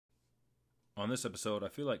On this episode, I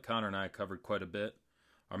feel like Connor and I covered quite a bit.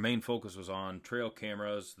 Our main focus was on trail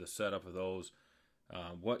cameras, the setup of those,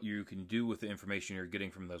 what you can do with the information you're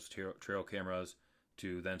getting from those trail cameras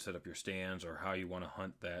to then set up your stands, or how you want to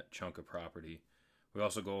hunt that chunk of property. We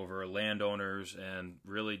also go over landowners and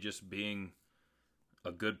really just being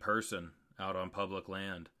a good person out on public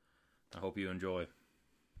land. I hope you enjoy.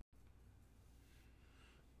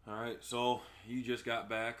 All right, so you just got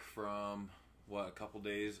back from, a couple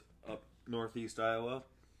days up northeast Iowa?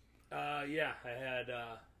 Yeah, I had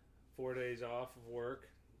 4 days off of work.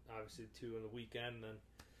 Obviously 2 on the weekend, and then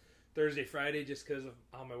Thursday, Friday, just because of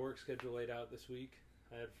how my work schedule laid out this week.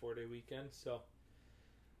 I had a 4-day weekend, so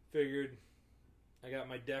figured I got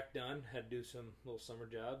my deck done. Had to do some little summer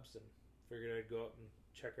jobs, and figured I'd go up and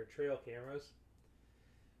check our trail cameras.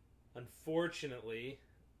 Unfortunately,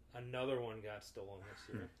 another one got stolen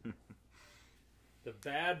this year. The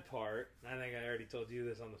bad part, and I think I already told you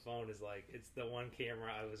this on the phone, is like it's the one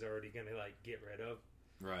camera I was already gonna get rid of,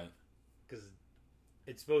 right? Because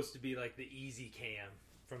it's supposed to be like the easy cam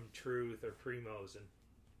from Truth or Primos, and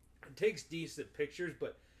it takes decent pictures,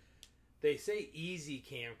 but they say easy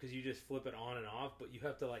cam because you just flip it on and off, but you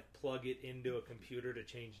have to plug it into a computer to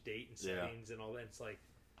change date and settings and all that. It's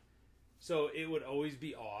so it would always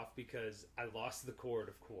be off because I lost the cord,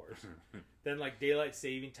 of course. Then daylight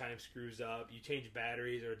saving time screws up. You change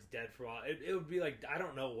batteries or it's dead for a while. It would be I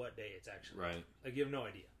don't know what day it's actually. Right. You have no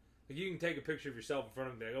idea. You can take a picture of yourself in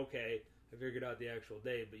front of them and be okay, I figured out the actual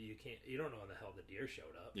day, but you don't know when the hell the deer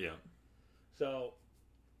showed up. Yeah. So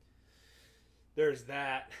there's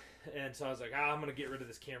that. And so I was like, I'm going to get rid of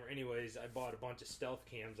this camera anyways. I bought a bunch of stealth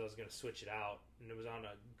cams. I was going to switch it out. And it was on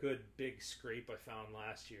a good big scrape I found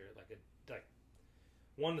last year.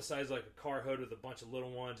 One the size like a car hood with a bunch of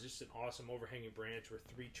little ones. Just an awesome overhanging branch where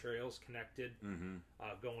 3 trails connected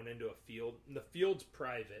going into a field. And the field's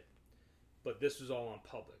private, but this was all on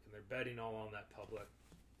public. And they're betting all on that public.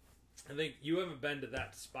 I think you haven't been to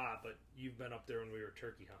that spot, but you've been up there when we were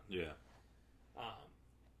turkey hunting. Yeah.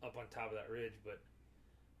 Up on top of that ridge, but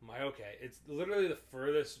it's literally the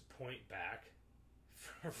furthest point back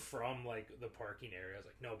from the parking area. I was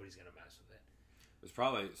like, nobody's gonna mess with it. It's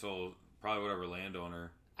probably whatever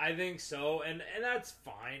landowner. I think so, and that's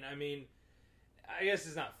fine. I mean, I guess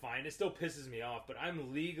it's not fine. It still pisses me off, but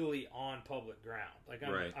I'm legally on public ground.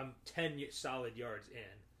 I'm 10 solid yards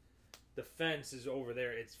in. The fence is over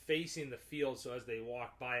there. It's facing the field, so as they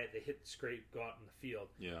walk by it, they hit the scrape, go out in the field.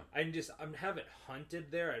 Yeah. I haven't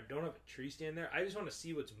hunted there. I don't have a tree stand there. I just want to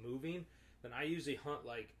see what's moving. Then I usually hunt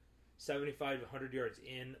 75 to 100 yards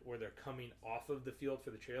in where they're coming off of the field for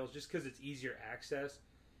the trails, just because it's easier access.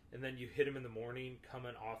 And then you hit them in the morning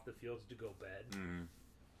coming off the fields to go bed. Mm-hmm.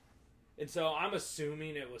 And so I'm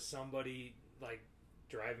assuming it was somebody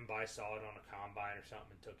driving by, saw it on a combine or something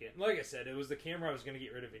and took it. And like I said, it was the camera I was going to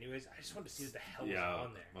get rid of anyways. I just wanted to see what the hell was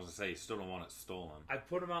on there. I was going to say, you still don't want it stolen. I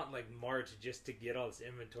put them out in March just to get all this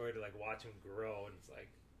inventory to watch them grow, and it's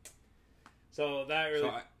so that really.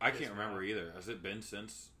 So I can't remember either. Has it been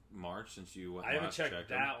since March since you went? I haven't checked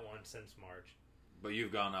that one since March. But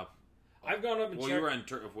you've gone up. I've gone up and checked. You were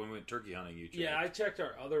when we went turkey hunting. You checked. Yeah, I checked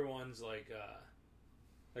our other ones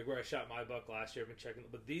where I shot my buck last year. I've been checking,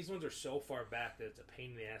 but these ones are so far back that it's a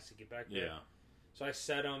pain in the ass to get back there. Yeah. So I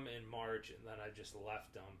set them in March, and then I just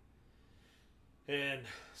left them. And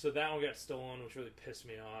so that one got stolen, which really pissed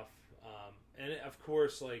me off. And of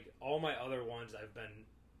course, all my other ones, I've been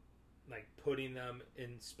putting them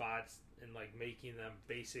in spots and making them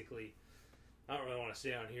basically. I don't really want to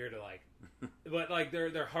stay on here to but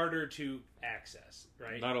they're harder to access,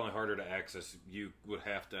 right? Not only harder to access, you would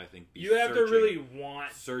have to, I think, be you have to really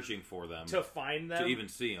want searching for them to find them to even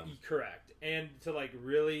see them. Correct, and to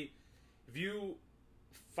really, if you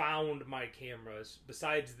found my cameras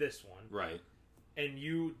besides this one, right, and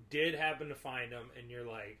you did happen to find them, and you're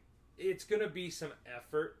it's gonna be some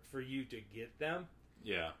effort for you to get them.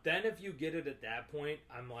 Yeah. Then if you get it at that point,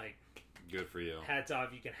 I'm good for you. Hats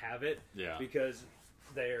off, you can have it. Yeah. Because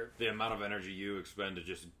the amount of energy you expend to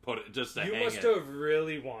just put it to you hang must it. have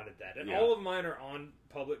really wanted that, and all of mine are on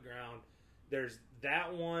public ground. There's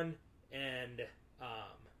that one, and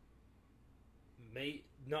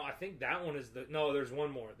I think that one is there's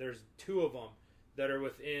one more. There's 2 of them that are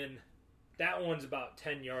within. That one's about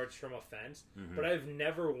 10 yards from a fence, but I've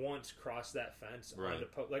never once crossed that fence. Right.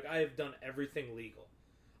 I have done everything legal.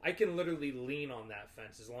 I can literally lean on that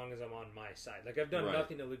fence as long as I'm on my side. I've done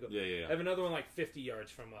nothing illegal. Yeah. I have another one 50 yards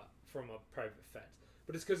from a private fence.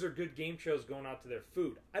 But it's because they're good game trails going out to their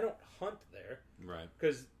food. I don't hunt there. Right.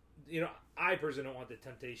 Because, I personally don't want the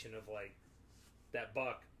temptation of that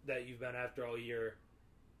buck that you've been after all year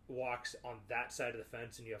walks on that side of the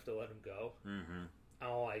fence and you have to let him go. Mm-hmm. I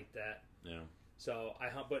don't like that. Yeah. So I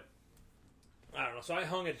hung, but I don't know. So I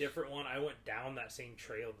hung a different one. I went down that same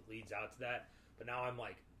trail that leads out to that, but now I'm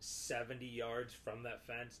like 70 yards from that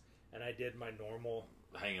fence, and I did my normal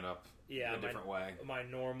hanging up. Yeah, a different way. My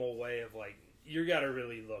normal way of like, you got to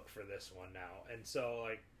really look for this one now, and so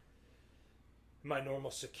like my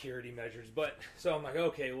normal security measures. But so I'm like,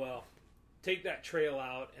 okay, well, take that trail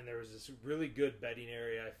out, and there was this really good bedding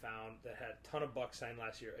area I found that had a ton of buck sign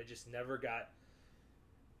last year. I just never got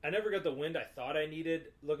the wind I thought I needed.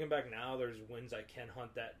 Looking back now, there's winds I can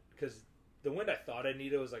hunt that, because the wind I thought I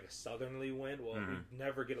needed was like a southerly wind. Well, we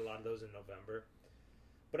never get a lot of those in November.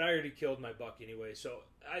 But I already killed my buck anyway, so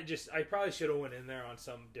I probably should have went in there on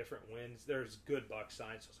some different winds. There's good buck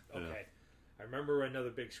signs, so I was like, okay. I remember where another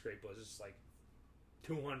big scrape was. It's like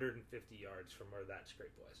 250 yards from where that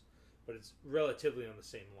scrape was, but it's relatively on the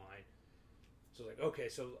same line. So I was like, okay,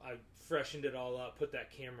 so I freshened it all up, put that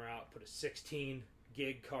camera out, put a 16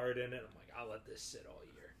 gig card in it. I'm like, I'll let this sit all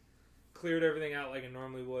year. Cleared everything out like I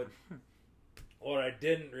normally would. What I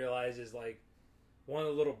didn't realize is like one of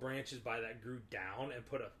the little branches by that grew down and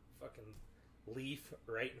put a fucking leaf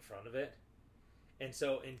right in front of it. And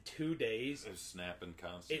so in 2 days, it was snapping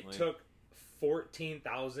constantly. It took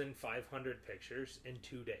 14,500 pictures in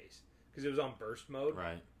 2 days because it was on burst mode.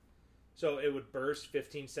 Right. So it would burst,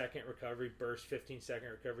 15-second recovery, burst, 15-second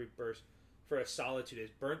recovery, burst for a solid 2 days.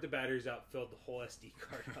 Burnt the batteries out, filled the whole SD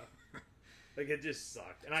card up. Like, it just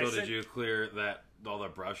sucked. And so did you clear all the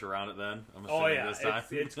brush around it then? I'm oh, yeah. This time?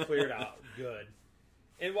 It's cleared out good.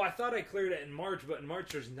 And well, I thought I cleared it in March, but in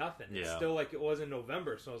March there's nothing. It's still like it was in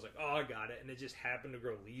November. So I was like, oh, I got it. And it just happened to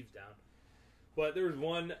grow leaves down. But there was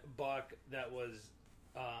one buck that was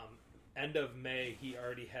end of May. He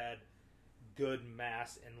already had good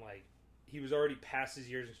mass, and like he was already past his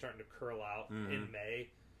years and starting to curl out in May.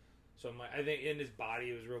 So I'm like, I think in his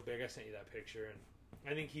body it was real big. I sent you that picture,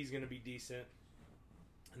 and I think he's going to be decent.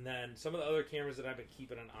 And then some of the other cameras that I've been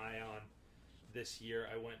keeping an eye on this year,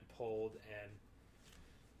 I went and pulled, and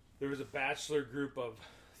there was a bachelor group of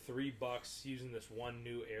 3 bucks using this one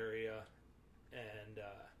new area, and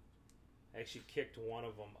I actually kicked one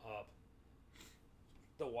of them up.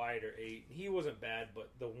 The wider 8. He wasn't bad,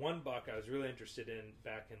 but the one buck I was really interested in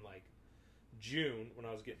back in like June when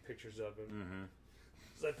I was getting pictures of him.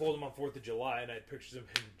 So I pulled him on 4th of July, and I had pictures of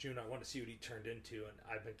him in June. I wanted to see what he turned into, and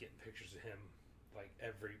I've been getting pictures of him like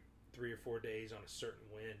every 3 or 4 days on a certain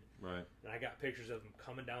wind. Right. And I got pictures of him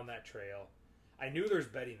coming down that trail. I knew there's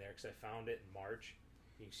bedding there because I found it in March.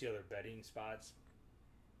 You can see other bedding spots.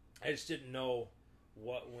 I just didn't know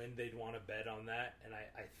what wind they'd want to bed on that, and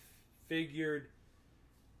I figured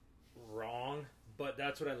wrong, but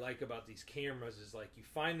that's what I like about these cameras is like you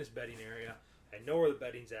find this bedding area, I know where the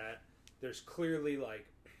bedding's at. There's clearly like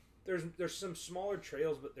there's some smaller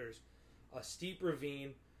trails, but there's a steep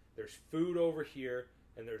ravine, there's food over here,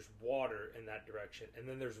 and there's water in that direction, and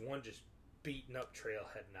then there's one just beaten up trail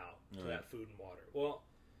heading out to that food and water. Well,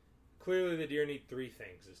 clearly the deer need 3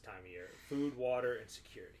 things this time of year: food, water, and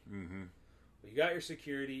security. Well, you got your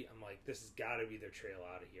security. I'm like, this has got to be their trail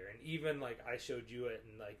out of here. And even like I showed you it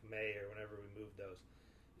in like May or whenever we moved those.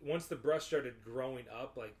 Once the brush started growing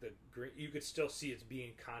up, like the green, you could still see it's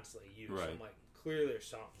being constantly used. Right. So I'm like, clearly there's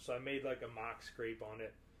something. So I made like a mock scrape on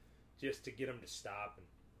it just to get him to stop. And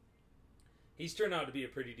he's turned out to be a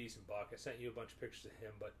pretty decent buck. I sent you a bunch of pictures of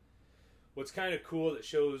him. But what's kind of cool that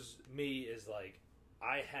shows me is like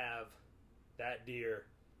I have that deer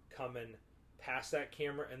coming past that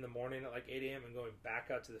camera in the morning at like 8 a.m. and going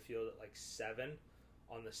back out to the field at like 7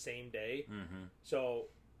 on the same day. So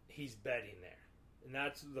he's bedding there. And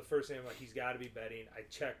that's the first thing I'm like, he's got to be bedding. I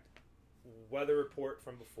checked weather report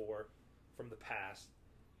from before, from the past,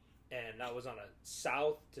 and that was on a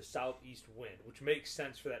south to southeast wind, which makes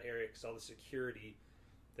sense for that area because all the security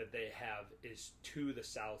that they have is to the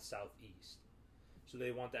south-southeast. So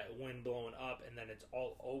they want that wind blowing up, and then it's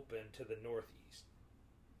all open to the northeast.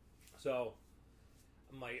 So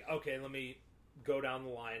I'm like, okay, let me go down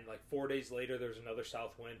the line. Like 4 days later, there's another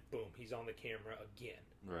south wind. Boom, he's on the camera again.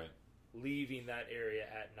 Right. Leaving that area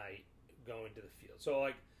at night, going to the field. So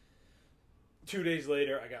like 2 days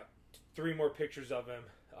later, I got 3 more pictures of him.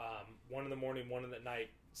 One in the morning, one in the night,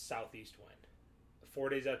 southeast wind. 4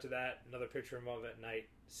 days after that, another picture of him at night,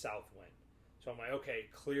 south wind. So I'm like, okay,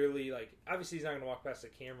 clearly, like, obviously he's not going to walk past the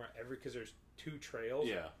camera because there's 2 trails.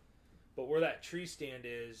 Yeah. But where that tree stand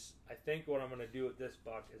is, I think what I'm going to do with this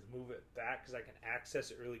buck is move it back because I can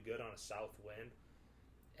access it really good on a south wind.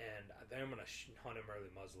 And I think I'm going to hunt him early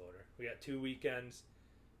muzzleloader. We got 2 weekends.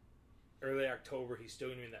 Early October, he's still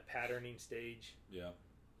going to be in that patterning stage. Yeah.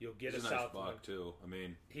 You'll get He's a a nice south wind. buck too. I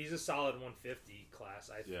mean, He's a solid 150 class,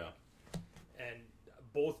 I think. yeah, And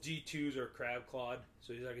both G2s are crab clawed,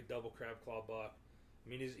 so he's like a double crab claw buck. I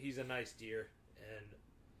mean, he's a nice deer, and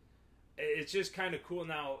it's just kind of cool.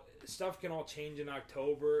 Now, stuff can all change in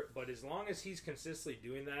October, but as long as he's consistently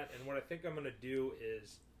doing that, and what I think I'm going to do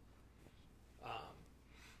is,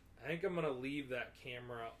 I think I'm going to leave that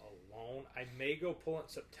camera alone. I may go pull it in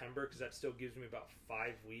September because that still gives me about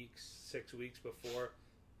 6 weeks before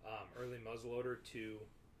early muzzleloader to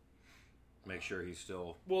make sure he's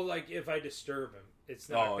still. Well, like if I disturb him, it's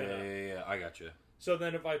not. Oh gonna... yeah, I got you. So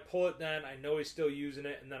then if I pull it, then I know he's still using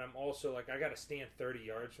it, and then I'm also like I got to stand 30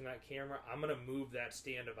 yards from that camera. I'm gonna move that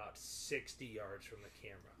stand about 60 yards from the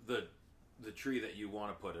camera. The tree that you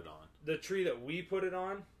want to put it on. The tree that we put it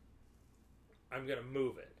on, I'm gonna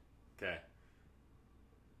move it. Okay.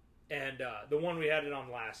 And the one we had it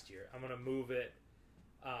on last year, I'm gonna move it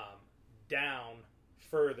down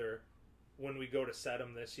further when we go to set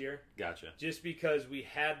them this year. Gotcha. Just because we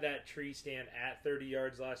had that tree stand at 30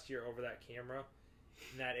 yards last year over that camera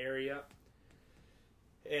in that area.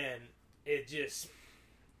 And it's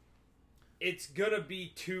going to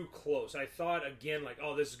be too close. I thought, again, like,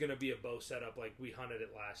 oh, this is going to be a bow setup like we hunted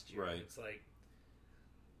it last year. Right. It's like,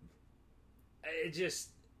 it just,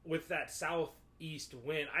 with that southeast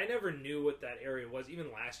wind, I never knew what that area was.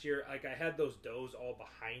 Even last year, like, I had those does all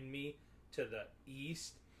behind me to the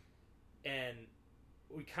east. And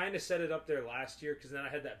we kind of set it up there last year because then I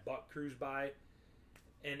had that buck cruise by.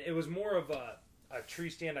 And it was more of a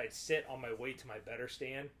tree stand I'd sit on my way to my better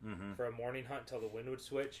stand for a morning hunt until the wind would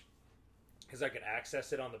switch. Because I could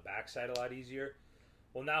access it on the backside a lot easier.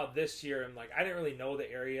 Well, now this year, I'm like, I didn't really know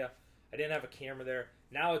the area. I didn't have a camera there.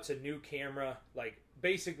 Now it's a new camera, like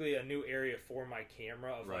basically a new area for my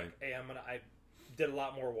camera. Of right. Like, hey, I did a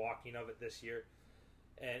lot more walking of it this year.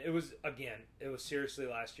 And it was seriously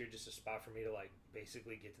last year just a spot for me to like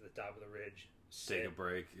basically get to the top of the ridge, take a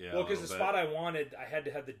break. Yeah. Well, because the spot I wanted, I had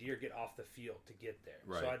to have the deer get off the field to get there.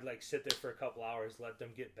 Right. So I'd like sit there for a couple hours, let them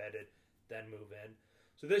get bedded, then move in.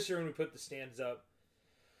 So this year when we put the stands up,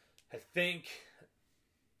 I think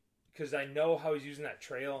because I know how he's using that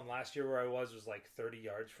trail, and last year where I was like 30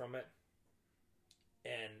 yards from it,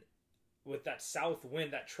 and with that south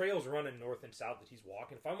wind, that trail's running north and south that he's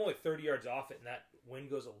walking. If I'm only 30 yards off it and that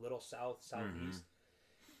wind goes a little southeast,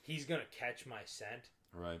 he's going to catch my scent.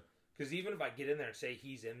 Right. Because even if I get in there and say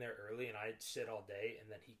he's in there early and I sit all day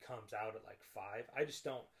and then he comes out at like 5, I just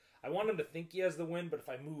don't. I want him to think he has the wind, but if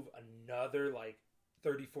I move another like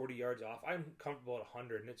 30, 40 yards off, I'm comfortable at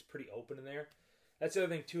 100 and it's pretty open in there. That's the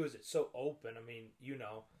other thing too, is it's so open. I mean, you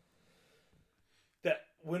know, that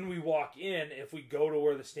when we walk in, if we go to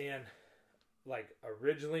where the stand like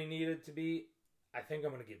originally needed to be, I think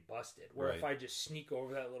I'm going to get busted. Where right. If I just sneak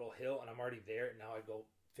over that little hill and I'm already there and now I go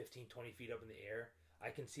 15, 20 feet up in the air, I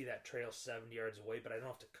can see that trail 70 yards away, but I don't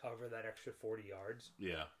have to cover that extra 40 yards.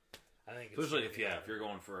 Yeah. I think especially if you're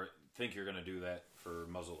going for, think you're going to do that for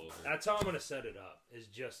muzzleloader. That's how I'm going to set it up, is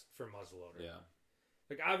just for muzzleloader. Yeah.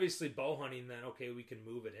 Like obviously bow hunting, then okay, we can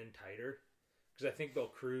move it in tighter because I think they'll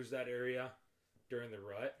cruise that area during the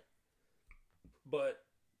rut. But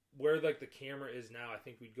where like the camera is now, I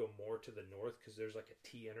think we'd go more to the north because there's like a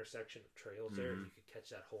T intersection of trails there. You could catch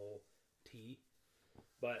that whole T.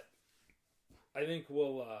 But I think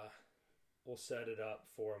we'll set it up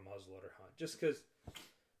for a muzzleloader hunt just because.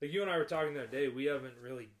 Like you and I were talking the other day, we haven't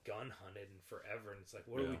really gun hunted in forever, and it's like,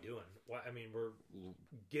 what are we doing? Why, I mean, we're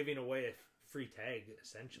giving away a free tag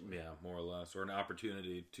essentially. Yeah, more or less, or an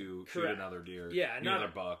opportunity to Correct. shoot another deer. Yeah, another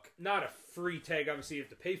buck. Not a free tag. Obviously, you have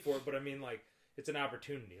to pay for it, but I mean, like, it's an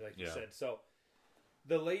opportunity, like you said. So,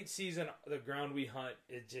 the late season, the ground we hunt,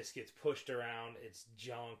 it just gets pushed around. It's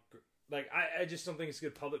junk. Like, I just don't think it's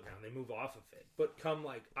good public ground. They move off of it. But come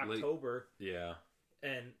like October,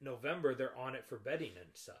 and November, they're on it for bedding and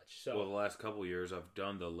such. So, well, the last couple years, I've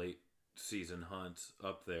done the late season hunts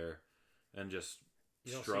up there, and just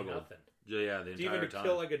struggled. See nothing. Yeah, the entire even time.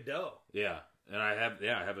 Kill like a doe. Yeah, and I have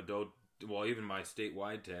a doe. Well, even my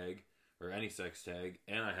statewide tag or any sex tag,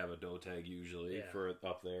 and I have a doe tag usually for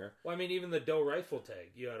up there. Well, I mean, even the doe rifle tag,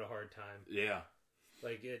 you had a hard time. Yeah,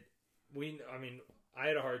 like it. I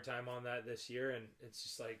had a hard time on that this year, and it's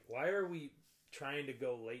just like, why are we trying to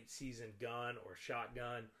go late season gun or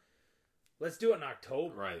shotgun? Let's do it in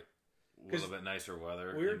October. Right. A little bit nicer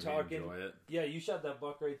weather. We were talking. Enjoy it. Yeah, you shot that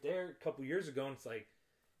buck right there a couple years ago, and it's like,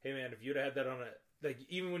 hey man, if you'd have had that on a, like,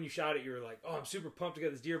 even when you shot it, you were like, oh, I'm super pumped to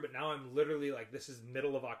get this deer, but now I'm literally like, this is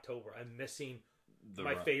middle of October. I'm missing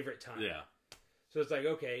my favorite time. Yeah. So it's like,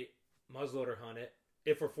 okay, muzzleloader hunt it.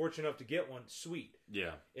 if we're fortunate enough to get one, sweet.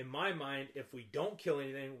 Yeah. In my mind, if we don't kill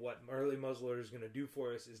anything, what early muzzleloader is going to do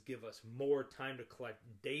for us is give us more time to collect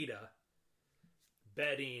data,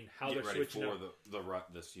 bedding, how Get they're ready switching for up. the rut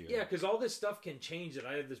this year. Yeah, because all this stuff can change. That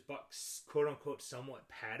I have this buck quote unquote somewhat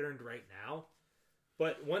patterned right now,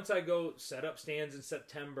 but once I go set up stands in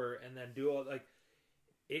September and then do all like,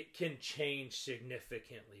 it can change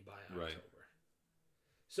significantly by October. Right.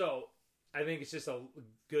 So I think it's just a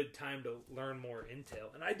good time to learn more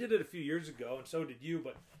intel. And I did it a few years ago, and so did you,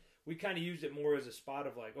 but we kind of used it more as a spot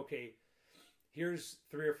of like, okay, here's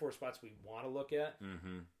 3 or 4 spots we want to look at.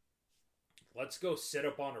 Mm-hmm. Let's go sit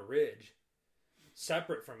up on a ridge,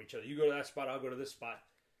 separate from each other. You go to that spot, I'll go to this spot.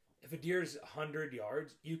 If a deer's 100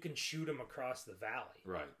 yards, you can shoot him across the valley.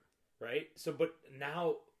 Right. Right? So, but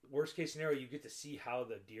now, worst case scenario, you get to see how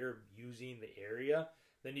the deer using the area.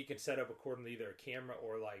 Then you can set up accordingly either a camera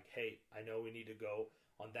or like, hey, I know we need to go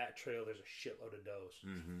on that trail. There's a shitload of does.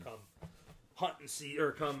 Mm-hmm. Come hunt and see,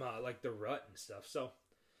 or come like the rut and stuff. So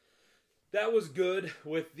that was good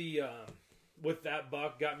with the with that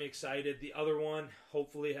buck. Got me excited. The other one,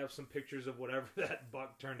 hopefully, have some pictures of whatever that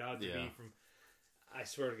buck turned out to be. From, I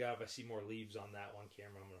swear to God, if I see more leaves on that one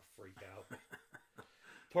camera, I'm gonna freak out.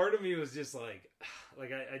 Part of me was just like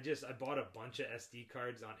I bought a bunch of SD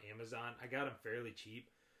cards on Amazon. I got them fairly cheap.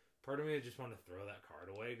 Part of me just wanted to throw that card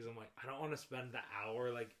away because I'm like, I don't want to spend the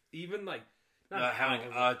hour, like, even like not having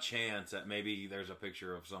a chance that maybe there's a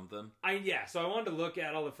picture of something. So I wanted to look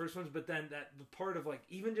at all the first ones, but then the part of like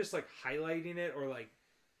even just like highlighting it or like,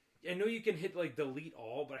 I know you can hit like delete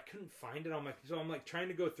all, but I couldn't find it on my. So I'm like trying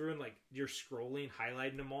to go through and like you're scrolling,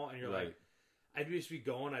 highlighting them all, and you're like. I'd just be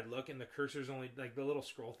going, I'd look, and the cursor's only, like, the little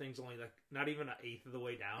scroll thing's only, like, not even an eighth of the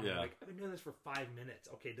way down. Yeah. I'm like, I've been doing this for 5 minutes.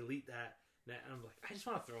 Okay, delete that. And I'm like, I just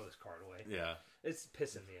want to throw this card away. Yeah. It's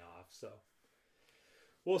pissing me off, so.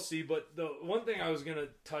 We'll see, but the one thing I was going to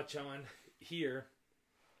touch on here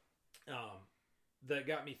that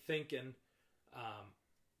got me thinking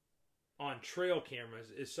on trail cameras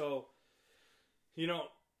is so, you know,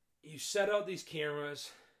 you set out these cameras,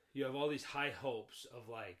 you have all these high hopes of,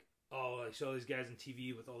 like, oh, I saw these guys on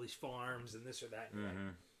TV with all these farms and this or that. And mm-hmm.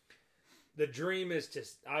 The dream is to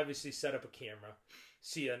obviously set up a camera,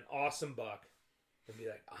 see an awesome buck, and be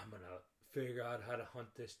like, I'm going to figure out how to hunt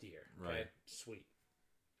this deer. Okay? Right. Sweet.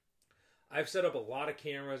 I've set up a lot of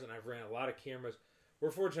cameras, and I've ran a lot of cameras.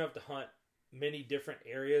 We're fortunate enough to hunt many different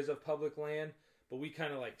areas of public land, but we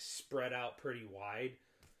kind of like spread out pretty wide.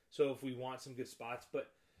 So if we want some good spots,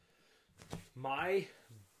 but my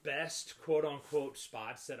best quote-unquote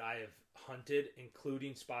spots that I have hunted,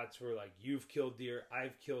 including spots where like you've killed deer,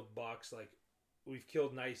 I've killed bucks, like we've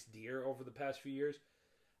killed nice deer over the past few years.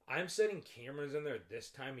 I'm setting cameras in there this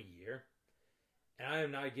time of year, and I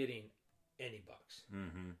am not getting any bucks.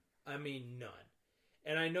 Mm-hmm. I mean, none.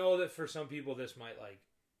 And I know that for some people this might like,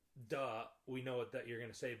 duh, we know what that you're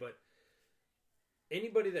going to say, but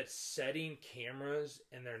anybody that's setting cameras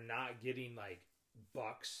and they're not getting like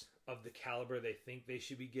bucks of the caliber they think they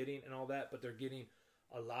should be getting and all that, but they're getting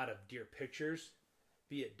a lot of deer pictures,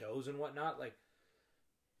 be it does and whatnot, like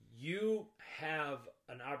you have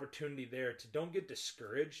an opportunity there to don't get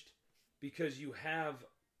discouraged because you have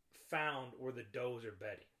found where the does are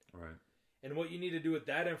bedding. Right. And what you need to do with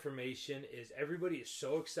that information is everybody is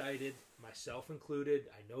so excited, myself included,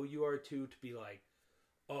 I know you are too, to be like,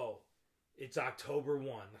 oh, it's October 1.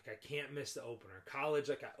 Like, I can't miss the opener. College,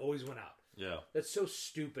 like, I always went out. Yeah. That's so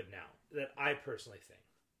stupid now, that I personally think.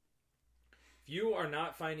 If you are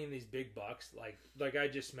not finding these big bucks, like I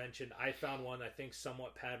just mentioned, I found one I think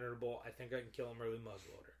somewhat patternable. I think I can kill him early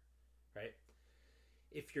muzzleloader, right?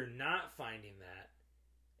 If you're not finding that,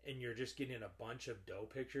 and you're just getting a bunch of doe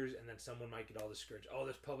pictures, and then someone might get all discouraged. Oh,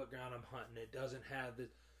 this public ground I'm hunting, it doesn't have this.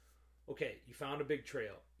 Okay, you found a big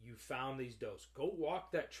trail. You found these does. Go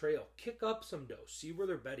walk that trail. Kick up some does. See where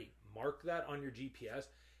they're bedding. Mark that on your GPS.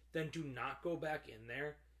 Then do not go back in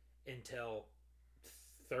there until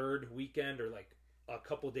third weekend or like a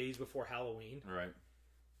couple days before Halloween. Right.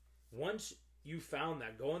 Once you found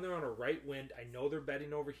that, go in there on a right wind. I know they're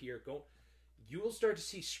bedding over here. Go. You will start to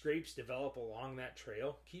see scrapes develop along that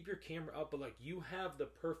trail. Keep your camera up, but like you have the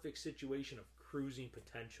perfect situation of cruising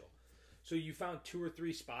potential. So you found 2 or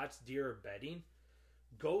 3 spots deer are bedding.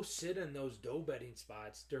 Go sit in those doe bedding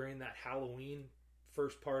spots during that Halloween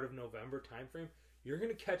first part of November timeframe. You're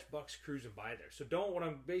going to catch bucks cruising by there. So what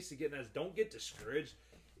I'm basically getting at is don't get discouraged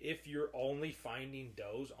if you're only finding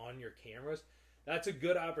does on your cameras. That's a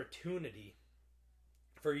good opportunity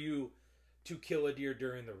for you to kill a deer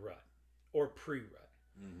during the rut. Or pre-rut.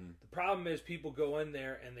 Mm-hmm. The problem is people go in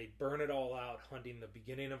there and they burn it all out hunting the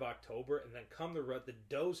beginning of October, and then come the rut, the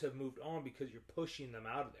does have moved on because you're pushing them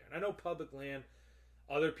out of there. And I know public land,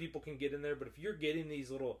 other people can get in there, but if you're getting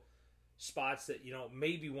these little spots that, you know,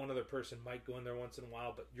 maybe one other person might go in there once in a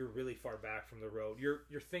while, but you're really far back from the road,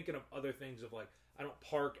 you're thinking of other things of like, I don't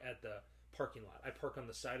park at the parking lot. I park on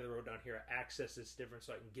the side of the road down here. Access is different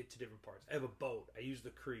so I can get to different parts. I have a boat. I use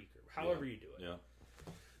the creek, or however you do it.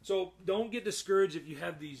 Yeah. So don't get discouraged if you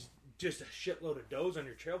have these just a shitload of does on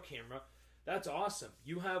your trail camera. That's awesome.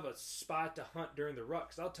 You have a spot to hunt during the rut.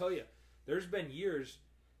 'Cause I'll tell you, there's been years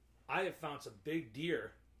I have found some big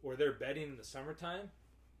deer where they're bedding in the summertime,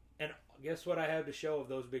 and guess what I have to show of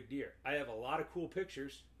those big deer? I have a lot of cool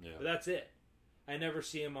pictures, but that's it. I never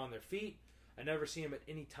see them on their feet. I never see them at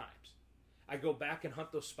any times. I go back and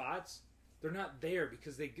hunt those spots. They're not there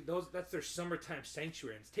because that's their summertime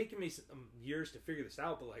sanctuary. And it's taken me some years to figure this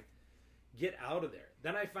out, but like, get out of there.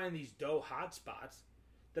 Then I find these doe hot spots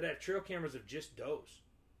that have trail cameras of just does.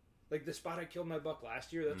 Like the spot I killed my buck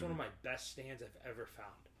last year, that's one of my best stands I've ever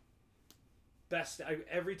found.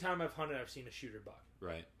 Every time I've hunted, I've seen a shooter buck.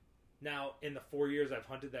 Right. Now, in the 4 years I've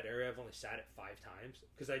hunted that area, I've only sat it 5 times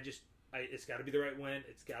because it's got to be the right wind,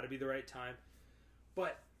 it's got to be the right time.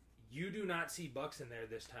 But you do not see bucks in there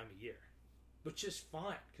this time of year, which is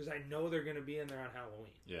fine because I know they're going to be in there on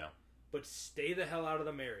Halloween. Yeah. But stay the hell out of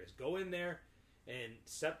them areas. Go in there in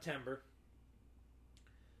September.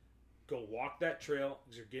 Go walk that trail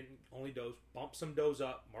because you're getting only does. Bump some does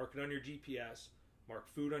up. Mark it on your GPS. Mark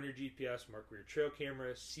food on your GPS. Mark where your trail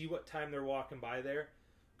camera is. See what time they're walking by there.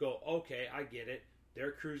 Go, okay, I get it.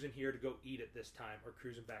 They're cruising here to go eat at this time or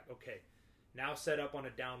cruising back. Okay, now set up on a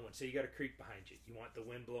downwind. Say you got a creek behind you. You want the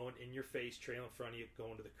wind blowing in your face, trail in front of you,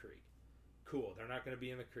 going to the creek. Cool, they're not going to be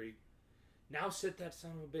in the creek. Now sit that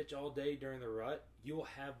son of a bitch all day during the rut. You will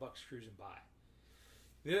have bucks cruising by.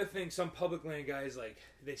 The other thing, some public land guys, like,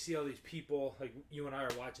 they see all these people, like you and I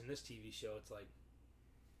are watching this TV show. It's like,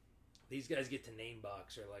 these guys get to name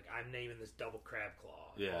bucks, or like, I'm naming this double crab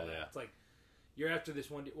claw. Yeah. It's like, you're after this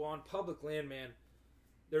one. Well, on public land, man,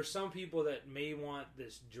 there's some people that may want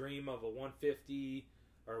this dream of a 150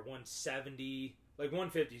 or 170. Like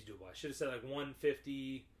 150 is doable. I should have said like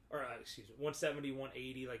 150 or 170,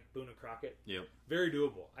 180, like Boone and Crockett. Yep. Very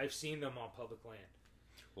doable. I've seen them on public land.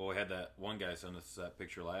 Well, we had that one guy send us that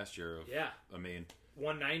picture last year of, I mean,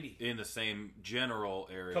 190 in the same general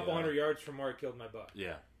area, a couple hundred yards from where I killed my buck.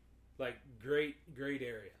 Yeah. Like great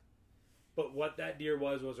area. But what that deer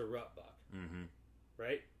was a rut buck. Mm-hmm.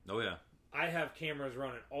 Right? Oh, yeah. I have cameras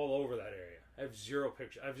running all over that area. I have zero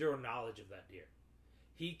picture. I have zero knowledge of that deer.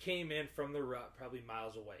 He came in from the rut probably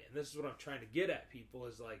miles away. And this is what I'm trying to get at, people,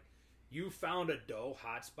 is like, you found a doe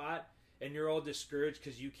hotspot and you're all discouraged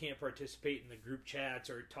because you can't participate in the group chats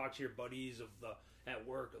or talk to your buddies at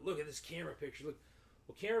work. Look at this camera picture. Look.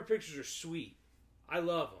 Well, camera pictures are sweet. I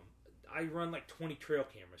love them. I run like 20 trail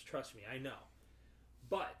cameras. Trust me, I know.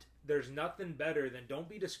 But there's nothing better than, don't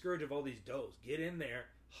be discouraged of all these does. Get in there,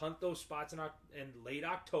 hunt those spots in late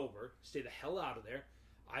October, stay the hell out of there.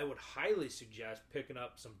 I would highly suggest picking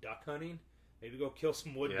up some duck hunting. Maybe go kill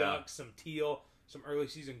some wood ducks, some teal, some early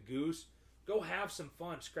season goose. Go have some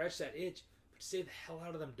fun, scratch that itch, but stay the hell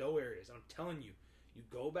out of them doe areas. I'm telling you, you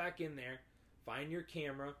go back in there, find your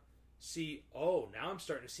camera, see, oh, now I'm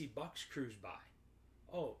starting to see bucks cruise by.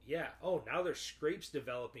 Oh, yeah. Oh, now there's scrapes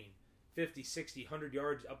developing 50, 60, 100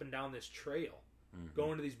 yards up and down this trail,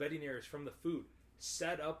 going to these bedding areas from the food.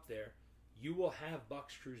 Set up there, you will have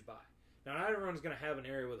bucks cruise by. Now, not everyone's going to have an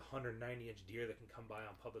area with 190-inch deer that can come by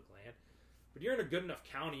on public land, but you're in a good enough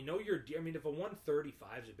county. Know your deer. I mean, if a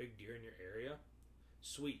 135 is a big deer in your area,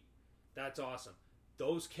 sweet. That's awesome.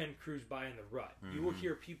 Those can cruise by in the rut. You will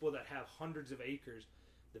hear people that have hundreds of acres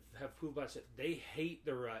that have food plots that they hate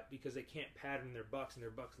the rut because they can't pattern their bucks and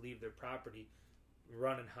their bucks leave their property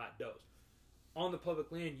running hot does. On the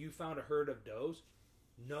public land, you found a herd of does.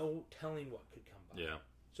 No telling what could come by. Yeah.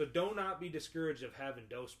 So do not be discouraged of having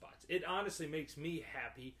doe spots. It honestly makes me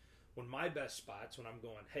happy when my best spots, when I'm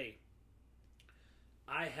going, hey,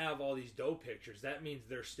 I have all these doe pictures. That means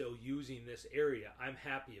they're still using this area. I'm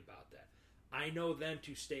happy about that. I know then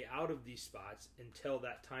to stay out of these spots until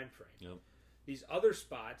that time frame. Yep. These other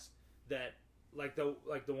spots that, like the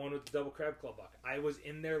one with the double crab claw buck, I was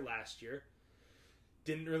in there last year.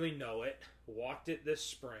 Didn't really know it. Walked it this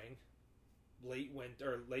spring, late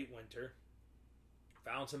winter.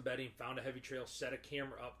 Found some bedding, found a heavy trail, set a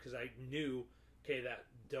camera up because I knew, okay, that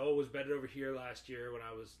doe was bedded over here last year when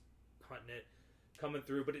I was hunting it, coming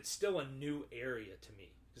through, but it's still a new area to me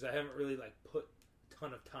because I haven't really like put a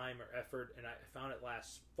ton of time or effort, and I found it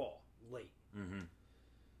last fall, late. Mm-hmm.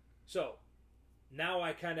 So now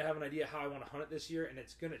I kind of have an idea how I want to hunt it this year, and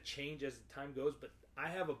it's going to change as the time goes, but I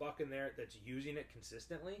have a buck in there that's using it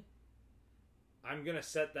consistently. I'm going to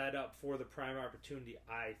set that up for the prime opportunity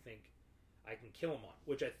I think I can kill him on,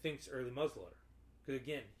 which I think is early muzzleloader. Because,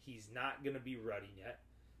 again, he's not going to be rutting yet.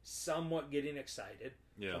 Somewhat getting excited.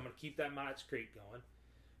 Yeah. So I'm going to keep that Mott's crate going.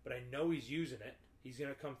 But I know he's using it. He's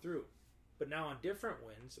going to come through. But now on different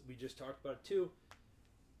winds, we just talked about it too,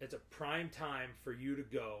 it's a prime time for you to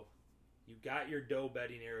go. You got your doe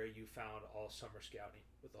bedding area you found all summer scouting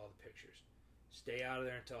with all the pictures. Stay out of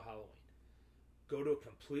there until Halloween. Go to a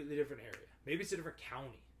completely different area. Maybe it's a different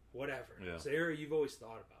county. Whatever. Yeah. It's the area you've always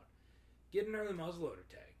thought about. Get an early muzzleloader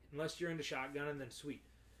tag. Unless you're into shotgunning, then sweet.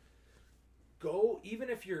 Go, even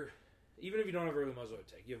if you don't have a early muzzleloader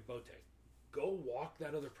tag, you have a bow tag. Go walk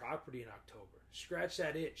that other property in October. Scratch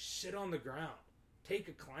that itch. Sit on the ground. Take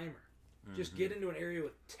a climber. Just get into an area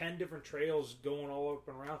with 10 different trails going all up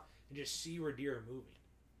and around and just see where deer are moving.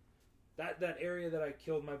 That area that I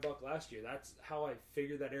killed my buck last year, that's how I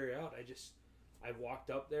figured that area out. I walked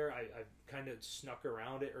up there. I kind of snuck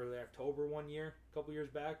around it early October one year, a couple years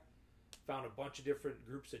back. Found a bunch of different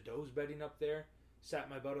groups of does bedding up there. Sat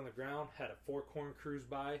my butt on the ground. Had a fork-horn cruise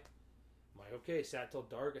by. I'm like, okay, sat till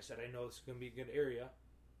dark. I said, I know this is going to be a good area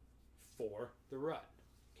for the rut.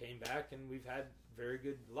 Came back, and we've had very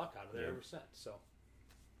good luck out of there ever since. So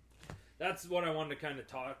that's what I wanted to kind of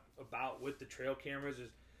talk about with the trail cameras. Is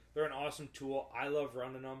they're an awesome tool. I love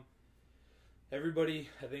running them. Everybody,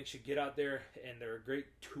 I think, should get out there, and they're a great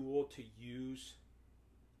tool to use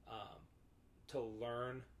to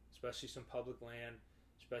learn, especially some public land,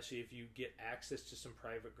 especially if you get access to some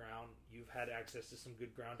private ground. You've had access to some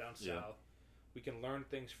good ground down south. We can learn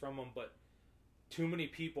things from them, but too many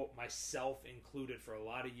people, myself included, for a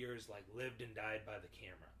lot of years, like lived and died by the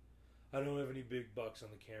camera. I don't have any big bucks on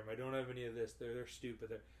the camera. I don't have any of this. They're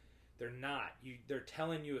stupid. They're not. They're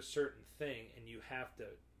telling you a certain thing, and you have to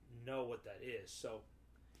know what that is. So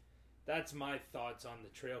that's my thoughts on the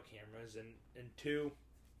trail cameras. And two,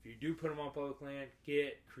 if you do put them on public land,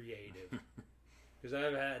 get creative. Because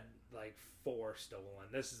I've had like 4 stolen.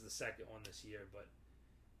 This is the second one this year, but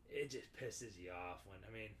it just pisses you off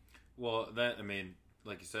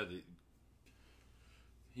like you said,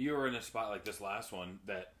 you were in a spot like this last one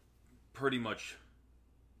that pretty much,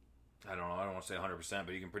 I don't want to say 100%,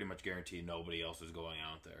 but you can pretty much guarantee nobody else is going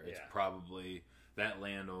out there. It's probably that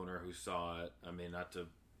landowner who saw it. I mean, not to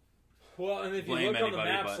Well, and if you look on the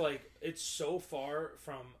maps, like, it's so far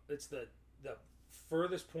from, it's the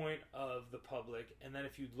furthest point of the public, and then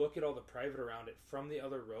if you look at all the private around it from the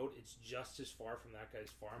other road, it's just as far from that guy's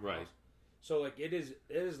farmhouse. Right. So, like, it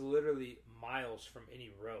is literally miles from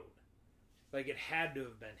any road. Like, it had to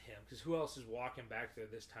have been him, because who else is walking back there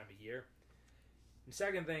this time of year? And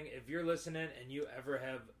second thing, if you're listening and you ever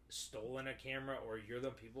have stolen a camera or you're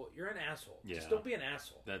the people, you're an asshole. Yeah. Just don't be an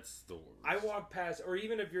asshole. That's the worst. I walk past, or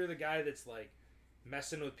even if you're the guy that's like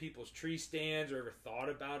messing with people's tree stands or ever thought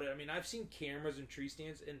about it. I mean, I've seen cameras in tree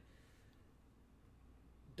stands, and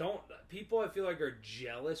people I feel like are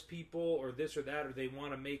jealous people or this or that, or they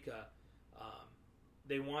want to make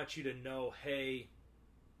they want you to know, hey,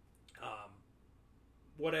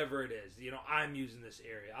 whatever it is, I'm using this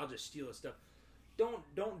area, I'll just steal this stuff.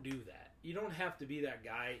 Don't do that. You don't have to be that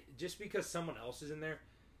guy just because someone else is in there.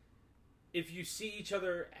 If you see each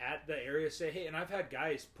other at the area, say, hey, and I've had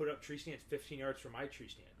guys put up tree stands 15 yards from my tree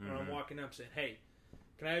stand. When I'm walking up saying, hey,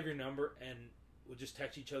 can I have your number? And we'll just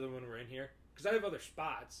text each other when we're in here. Because I have other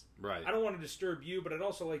spots. Right. I don't want to disturb you, but I'd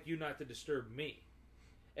also like you not to disturb me.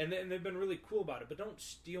 And they've been really cool about it, but don't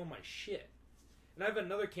steal my shit. And I have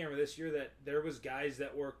another camera this year that there was guys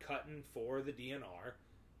that were cutting for the DNR,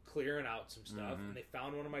 clearing out some stuff, and they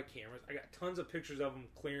found one of my cameras. I got tons of pictures of them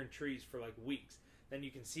clearing trees for like weeks. Then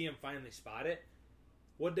you can see them finally spot it.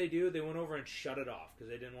 What'd they do? They went over and shut it off because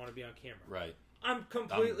they didn't want to be on camera. Right. I'm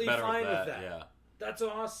completely fine with that. Yeah. That's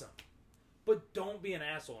awesome. But don't be an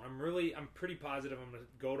asshole. And I'm pretty positive I'm going to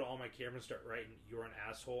go to all my cameras and start writing, you're an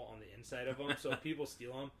asshole on the inside of them. So if people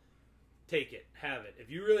steal them, take it. Have it. If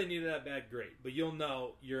you really need it that bad, great. But you'll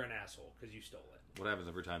know you're an asshole because you stole it. What happens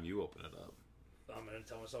every time you open it up? I'm going to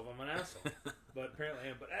tell myself I'm an asshole. But apparently I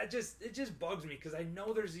am. But it just bugs me because I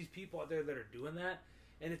know there's these people out there that are doing that.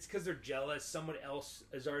 And it's because they're jealous. Someone else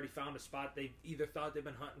has already found a spot. They either thought they've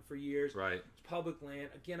been hunting for years. Right. It's public land.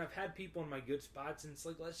 Again, I've had people in my good spots, and it's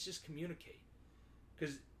like, let's just communicate.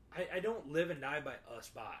 Because I don't live and die by a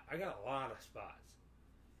spot. I got a lot of spots.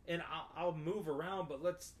 And I'll move around, but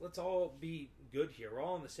let's all be good here. We're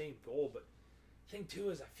all on the same goal. But the thing, too,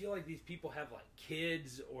 is I feel like these people have, like,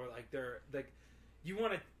 kids or, like, they're, like, you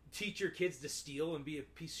want to teach your kids to steal and be a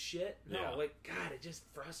piece of shit? No, yeah. like, God, it just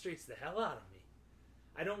frustrates the hell out of me.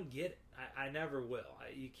 I don't get it. I never will.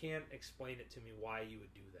 You can't explain it to me why you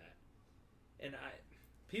would do that. And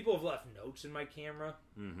people have left notes in my camera,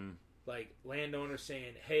 like landowners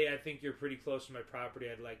saying, "Hey, I think you're pretty close to my property.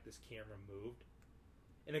 I'd like this camera moved."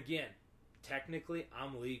 And again, technically,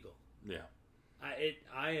 I'm legal. Yeah. I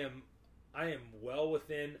am well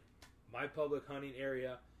within my public hunting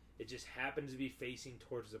area. It just happens to be facing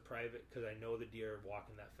towards the private because I know the deer are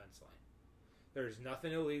walking that fence line. There's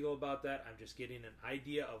nothing illegal about that. I'm just getting an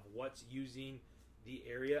idea of what's using the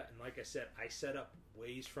area. And like I said, I set up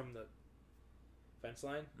ways from the fence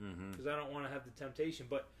line because I don't want to have the temptation.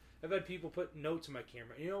 But I've had people put notes in my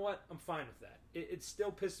camera. And you know what? I'm fine with that. It still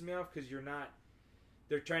pisses me off because you're not...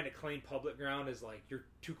 They're trying to claim public ground as like, you're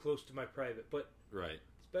too close to my private. But right.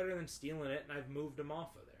 It's better than stealing it, and I've moved them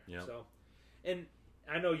off of there. Yep. So, and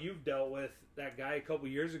I know you've dealt with that guy a couple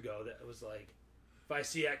years ago that was like, if I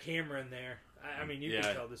see that camera in there... I mean, you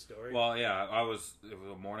can tell the story. Well, yeah, it was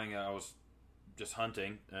a morning. I was just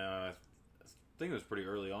hunting. I think it was pretty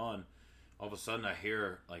early on. All of a sudden, I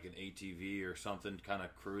hear like an ATV or something kind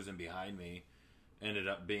of cruising behind me. Ended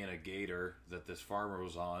up being a gator that this farmer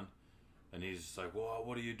was on. And he's just like, "Well,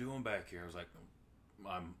 what are you doing back here?" I was like,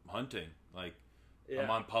 "I'm hunting. Like,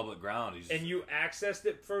 I'm on public ground." And you accessed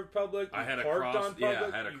it for public? I had to cross.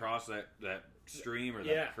 Yeah, I had to cross that stream or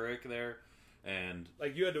that creek there. And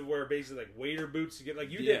like you had to wear basically like wader boots to get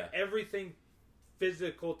like you did everything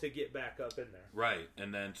physical to get back up in there. Right.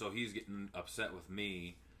 And then so he's getting upset with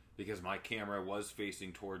me because my camera was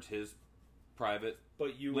facing towards his private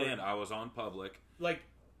land. I was on public. Like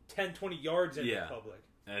 10, 20 yards into public.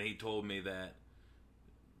 And he told me that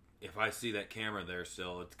if I see that camera there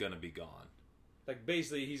still, it's going to be gone. Like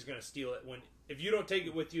basically he's going to steal it if you don't take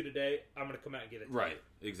it with you today, I'm going to come out and get it. Right.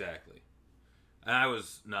 Exactly. And I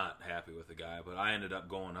was not happy with the guy, but I ended up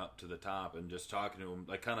going up to the top and just talking to him,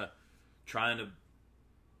 like kind of trying to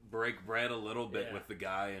break bread a little bit with the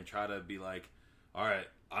guy and try to be like, all right,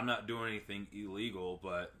 I'm not doing anything illegal,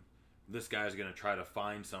 but this guy's going to try to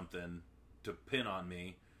find something to pin on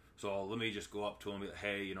me. So let me just go up to him and be like,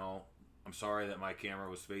 hey, I'm sorry that my camera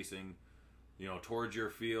was facing, towards your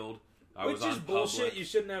field. Which is bullshit. You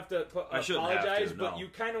shouldn't have to apologize, but you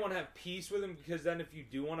kind of want to have peace with him because then if you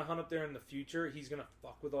do want to hunt up there in the future, he's going to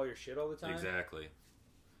fuck with all your shit all the time. Exactly.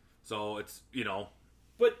 So it's,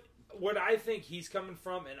 But what I think he's coming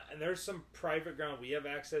from, and there's some private ground we have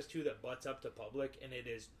access to that butts up to public, and it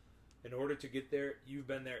is, in order to get there, you've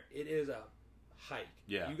been there, it is a hike.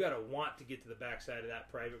 Yeah. You got to want to get to the backside of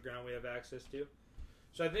that private ground we have access to.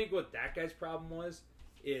 So I think what that guy's problem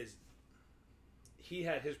is he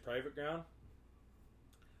had his private ground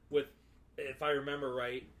with, if I remember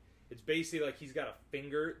right, it's basically like he's got a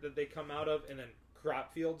finger that they come out of and then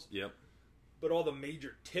crop fields. Yep. But all the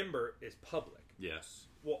major timber is public. Yes.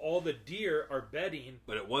 Well, all the deer are bedding.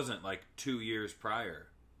 But it wasn't like 2 years prior.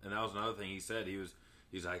 And that was another thing he said.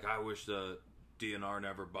 He's like, I wish the DNR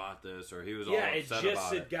never bought this, or he was all upset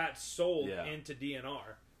about it. It got sold into DNR,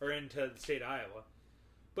 or into the state of Iowa.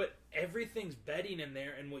 But everything's bedding in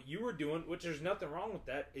there, and what you were doing, which there's nothing wrong with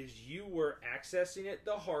that, is you were accessing it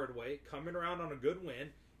the hard way, coming around on a good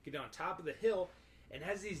wind, get on top of the hill, and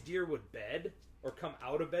as these deer would bed, or come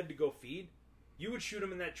out of bed to go feed, you would shoot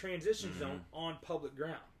them in that transition zone on public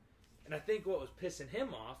ground. And I think what was pissing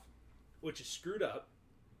him off, which is screwed up,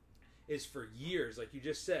 is for years, like you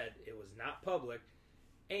just said, it was not public,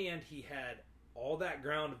 and he had all that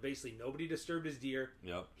ground of basically nobody disturbed his deer.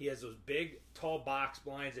 Yep. He has those big, tall box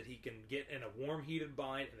blinds that he can get in a warm, heated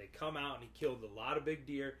blind, and they come out, and he killed a lot of big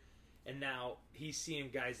deer. And now he's seeing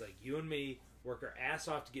guys like you and me work our ass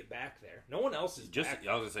off to get back there. No one else is back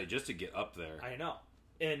there. I was going to say, just to get up there. I know.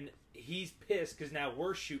 And he's pissed because now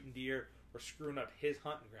we're shooting deer. We're screwing up his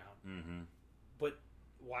hunting ground. Mm-hmm. But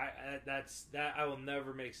why? That I will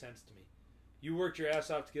never make sense to me. You worked your ass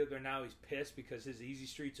off to get up there. Now he's pissed because his easy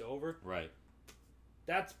street's over. Right.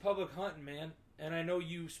 That's public hunting, man. And I know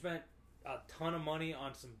you spent a ton of money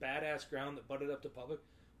on some badass ground that butted up to public,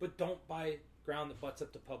 but don't buy ground that butts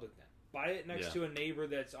up to public then. Buy it next to a neighbor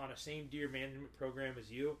that's on a same deer management program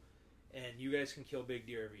as you, and you guys can kill big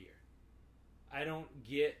deer every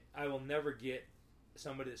year. I will never get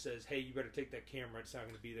somebody that says, hey, you better take that camera. It's not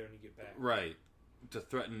going to be there when you get back. Right. To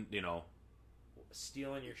threaten,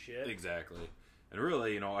 stealing your shit. Exactly. And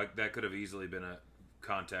really, that could have easily been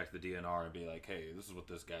contact the DNR and be like, hey, this is what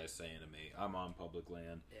this guy's saying to me. I'm on public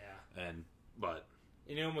land. Yeah. But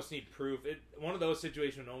you almost need proof. One of those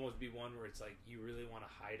situations would almost be one where it's like you really want to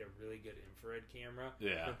hide a really good infrared camera.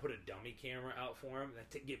 Yeah. And put a dummy camera out for him, and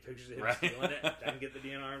then get pictures of him stealing it, then get the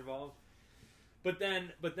DNR involved. But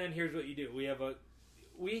then here's what you do.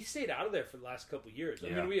 we stayed out of there for the last couple of years. I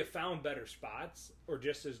Yeah. mean, we have found better spots or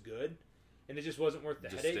just as good, and it just wasn't worth the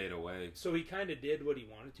Just headache. stayed away. So he kind of did what he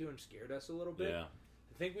wanted to and scared us a little bit. Yeah.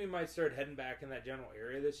 I think we might start heading back in that general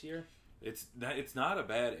area this year. It's not a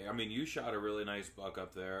bad. I mean, you shot a really nice buck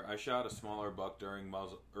up there. I shot a smaller buck during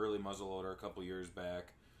early muzzleloader a couple years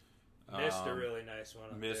back. Missed a really nice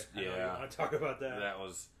one up missed, there. I know yeah. you want to talk about that. That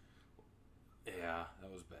was bad.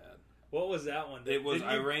 What was that one? It was.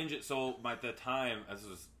 I ranged it so at the time.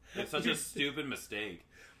 It's such a stupid mistake.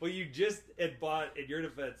 Well, you just had bought, in your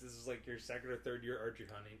defense, this is like your second or third year archery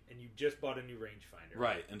hunting, and you just bought a new rangefinder.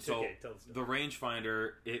 Right, and so okay, tell the story. the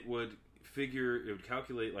rangefinder, it would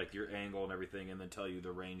calculate like your angle and everything, and then tell you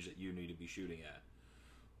the range that you need to be shooting at.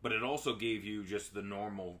 But it also gave you just the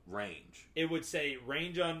normal range. It would say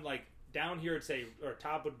range on, like, down here it'd say, or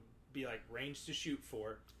top would be like range to shoot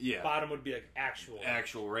for. Yeah. Bottom would be like actual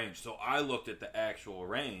range. So I looked at the actual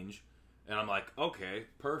range, and I'm like, okay,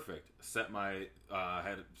 perfect. Set my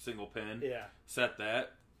had a single pin. Yeah. Set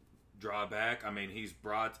that. Draw back. I mean, he's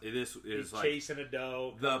He's like chasing a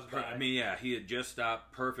doe. he had just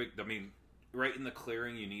stopped. Perfect. I mean, right in the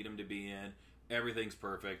clearing you need him to be in. Everything's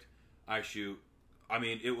perfect. I shoot. I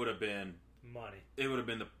mean, it would have been money. It would have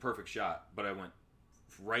been the perfect shot, but I went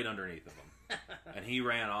right underneath of him. And he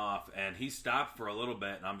ran off, and he stopped for a little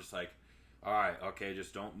bit, and I'm just like, all right, okay,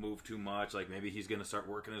 just don't move too much. Like, maybe he's going to start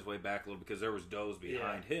working his way back a little, because there was does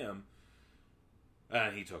behind him,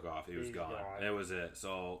 and he took off. He was gone. That was it.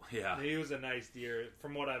 So, yeah. He was a nice deer,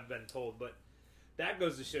 from what I've been told, but that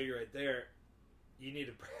goes to show you right there, you need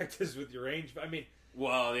to practice with your range. I mean...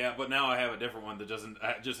 Well, yeah, but now I have a different one that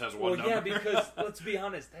just has one number. Well, yeah, because, let's be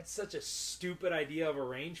honest, that's such a stupid idea of a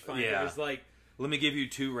rangefinder. Yeah. It's like... Let me give you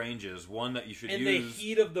two ranges. One that you should use. In the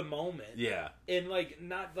heat of the moment. Yeah. And, like,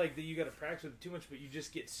 not like that you got to practice with it too much, but you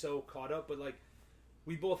just get so caught up. But, like,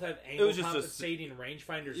 we both have angle compensating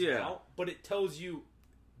rangefinders now, but it tells you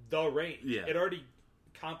the range. Yeah. It already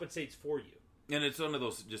compensates for you. And it's one of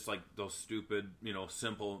those, just like, those stupid,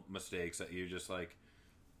 simple mistakes that you just, like,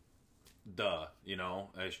 duh,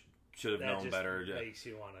 I should have known better. That makes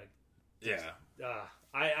you want to... Yeah.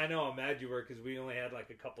 I know how mad you were because we only had like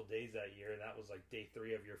a couple days that year, and that was like day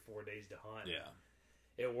 3 of your 4 days to hunt. Yeah.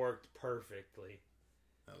 It worked perfectly.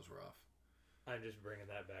 That was rough. I'm just bringing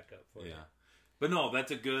that back up for you. Yeah. But no,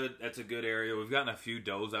 that's a good area. We've gotten a few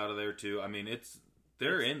does out of there too. I mean,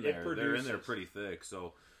 they're in there. They're in there pretty thick.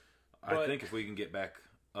 So I think if we can get back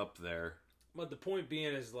up there. But the point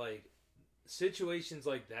being is, like, situations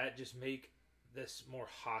like that just make this more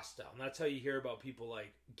hostile, and that's how you hear about people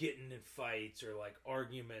like getting in fights or like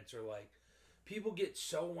arguments, or like people get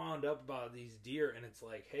so wound up about these deer, and it's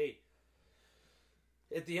like, hey,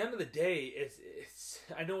 at the end of the day, it's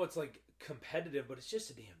I know it's like competitive, but it's just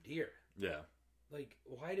a damn deer. Yeah. Like,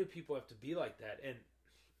 why do people have to be like that? And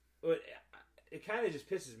it kind of just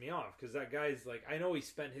pisses me off, because that guy's like, I know he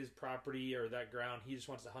spent his property or that ground, he just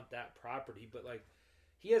wants to hunt that property, but like,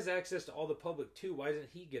 he has access to all the public too. Why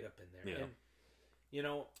doesn't he get up in there? Yeah. And,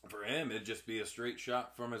 for him, it'd just be a straight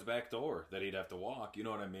shot from his back door that he'd have to walk. You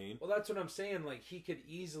know what I mean? Well, that's what I'm saying. Like, he could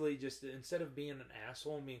easily just, instead of being an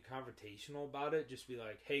asshole and being confrontational about it, just be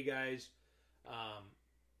like, hey guys,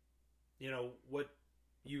 what,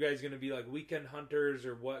 you guys gonna be like weekend hunters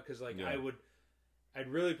or what? Because like, yeah. I'd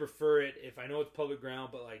really prefer it if I know it's public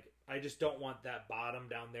ground, but like, I just don't want that bottom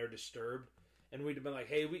down there disturbed. And we'd have been like,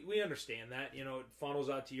 hey, we understand that, it funnels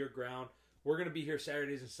out to your ground. We're going to be here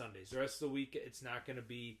Saturdays and Sundays. The rest of the week, it's not going to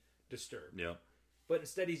be disturbed. Yeah. But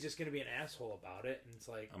instead, he's just going to be an asshole about it. And it's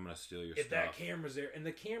like, I'm going to steal your stuff. If that camera's there. And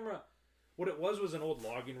the camera, what it was an old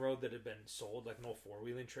logging road that had been sold, like an old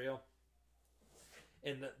four-wheeling trail.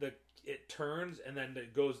 And it turns, and then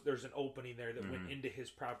it goes, there's an opening there that went into his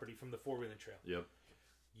property from the four-wheeling trail. Yep.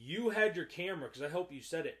 You had your camera, because I hope you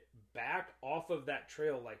said it, back off of that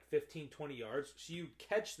trail like 15, 20 yards. So you'd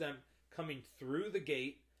catch them coming through the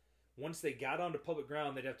gate. Once they got onto public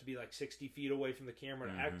ground, they'd have to be like 60 feet away from the camera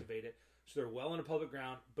to activate it. So they're well into public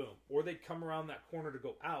ground, boom. Or they'd come around that corner to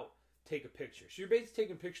go out, take a picture. So you're basically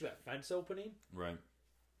taking a picture of that fence opening. Right.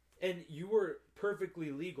 And you were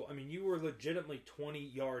perfectly legal. I mean, you were legitimately 20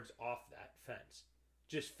 yards off that fence,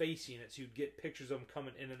 just facing it. So you'd get pictures of him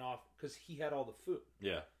coming in and off, because he had all the food.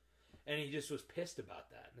 Yeah. And he just was pissed about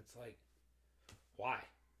that. And it's like, why?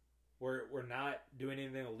 We're not doing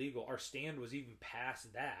anything illegal. Our stand was even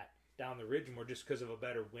past that, down the ridge more, just because of a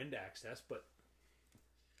better wind access. But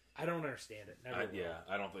I don't understand it. Never will. Yeah,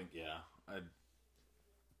 I don't think, He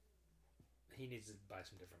needs to buy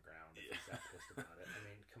some different ground if he's that pissed about it. I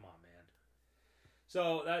mean, come on, man.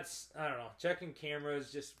 So that's, I don't know, checking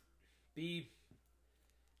cameras, just be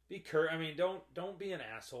I mean, don't be an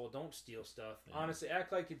asshole. Don't steal stuff. Yeah. Honestly,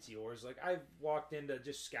 act like it's yours. Like, I've walked into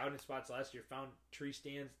just scouting spots last year, found tree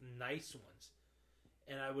stands, nice ones,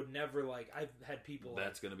 and I would never, like, I've had people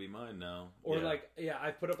that's gonna be mine now. Or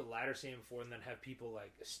I've put up a ladder stand before and then have people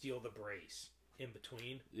like steal the brace in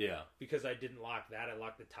between. Yeah. Because I didn't lock that. I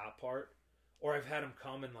locked the top part. Or I've had them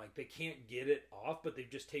come and like they can't get it off, but they've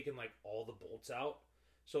just taken like all the bolts out.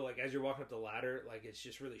 So like as you're walking up the ladder, like it's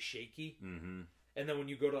just really shaky. Mm-hmm. And then when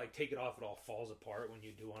you go to like take it off, it all falls apart when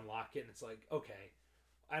you do unlock it. And it's like, okay,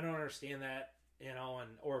 I don't understand that, you know.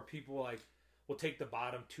 And or people like will take the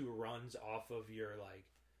bottom 2 runs off of your like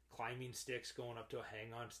climbing sticks going up to a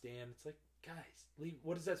hang-on stand. It's like, guys, leave.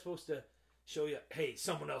 What is that supposed to show you? Hey,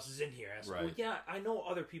 someone else is in here. Right. Well, yeah, I know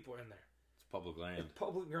other people are in there. Public land. It's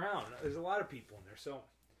public ground. There's a lot of people in there, so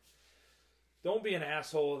don't be an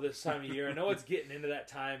asshole this time of year. I know it's getting into that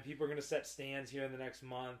time. People are going to set stands here in the next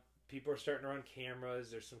month. People are starting to run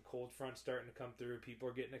cameras. There's some cold fronts starting to come through. People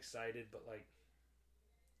are getting excited, but like,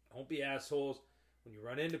 don't be assholes. When you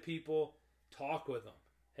run into people, talk with them.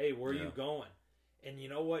 Hey, where are you going? And you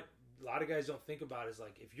know what? A lot of guys don't think about is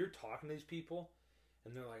like, if you're talking to these people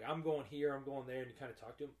and they're like, I'm going here, I'm going there, and you kind of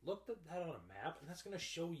talk to them, look at that on a map, and that's going to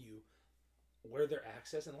show you where they're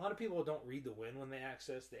accessing. A lot of people don't read the wind when they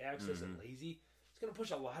access. They access it lazy. It's going to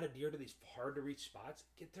push a lot of deer to these hard to reach spots.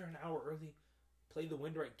 Get there an hour early, play the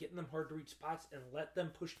wind right, get in them hard to reach spots, and let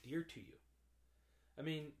them push deer to you. I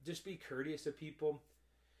mean, just be courteous to people.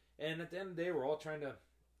 And at the end of the day, we're all trying to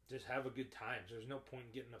just have a good time. So there's no point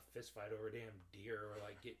in getting a fist fight over a damn deer or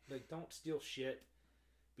like don't steal shit.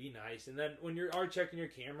 Be nice. And then when you are checking your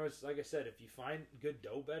cameras, like I said, if you find good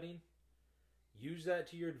doe bedding, use that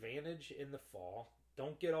to your advantage in the fall.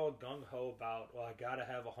 Don't get all gung-ho about, well, I got to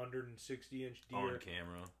have a 160-inch deer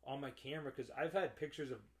on my camera. Because I've had pictures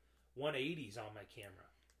of 180s on my camera.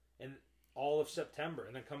 And all of September.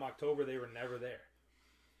 And then come October, they were never there.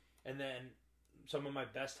 And then some of my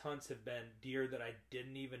best hunts have been deer that I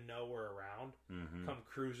didn't even know were around. Come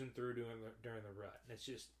cruising through during the rut. And it's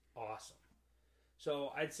just awesome.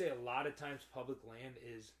 So I'd say a lot of times public land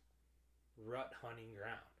is rut hunting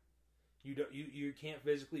ground. You can't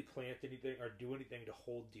physically plant anything or do anything to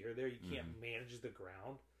hold deer there. You can't manage the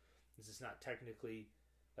ground because it's not technically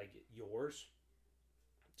like yours.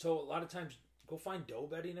 So a lot of times, go find doe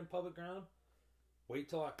bedding in public ground. Wait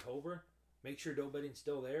till October. Make sure doe bedding's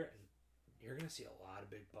still there, and you're gonna see a lot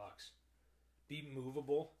of big bucks. Be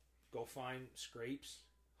movable. Go find scrapes.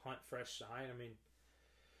 Hunt fresh sign. I mean,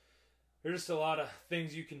 there's just a lot of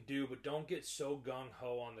things you can do, but don't get so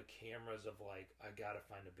gung-ho on the cameras of like, I gotta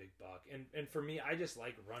find a big buck. And for me, I just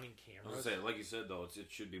like running cameras. I was gonna say, like you said though,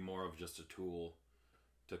 it should be more of just a tool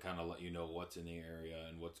to kind of let you know what's in the area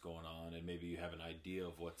and what's going on, and maybe you have an idea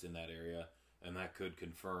of what's in that area, and that could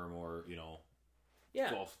confirm or, you know,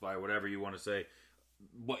 falsify, whatever you want to say,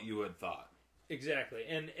 what you had thought. Exactly.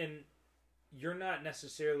 And you're not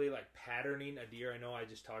necessarily like patterning a deer. I know I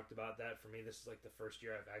just talked about that. For me, this is like the first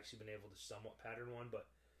year I've actually been able to somewhat pattern one, but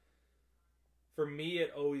for me,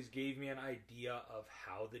 it always gave me an idea of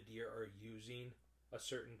how the deer are using a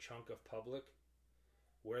certain chunk of public.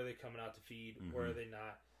 Where are they coming out to feed? Where are they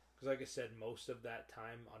not? Because like I said, most of that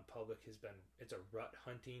time on public it's a rut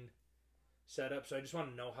hunting setup. So I just want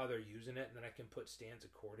to know how they're using it, and then I can put stands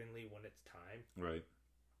accordingly when it's time. Right.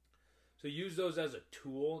 So use those as a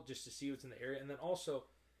tool just to see what's in the area. And then also,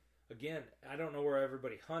 again, I don't know where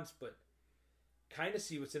everybody hunts, but kind of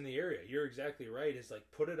see what's in the area. You're exactly right. Is like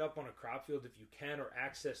put it up on a crop field if you can, or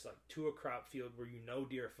access like to a crop field where you know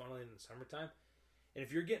deer are funneling in the summertime. And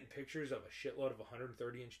if you're getting pictures of a shitload of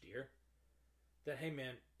 130-inch deer, then hey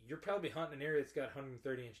man, you're probably hunting an area that's got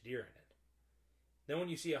 130-inch deer in it. Then when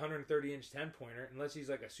you see a 130-inch 10-pointer, unless he's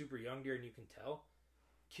like a super young deer and you can tell,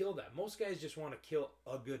 kill that. Most guys just want to kill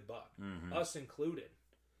a good buck, us included.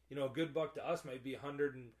 You know, a good buck to us might be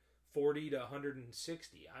 140 to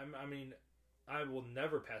 160. I mean, I will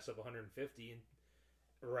never pass up 150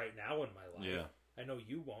 right now in my life. Yeah. I know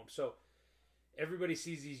you won't. So everybody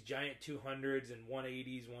sees these giant 200s and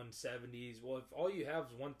 180s, 170s. Well, if all you have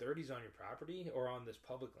is 130s on your property or on this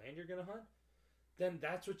public land you're going to hunt, then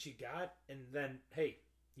that's what you got. And then, hey,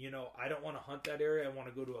 you know, I don't want to hunt that area. I want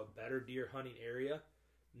to go to a better deer hunting area.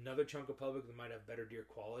 Another chunk of public that might have better deer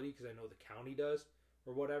quality because I know the county does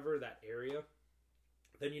or whatever, that area.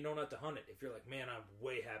 Then you know not to hunt it. If you're like, man, I'm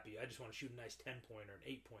way happy. I just want to shoot a nice 10-pointer, an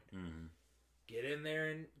 8-pointer. Get in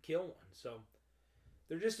there and kill one. So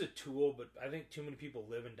they're just a tool, but I think too many people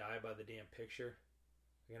live and die by the damn picture.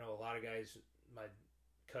 You know, a lot of guys, my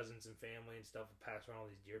cousins and family and stuff, will pass around all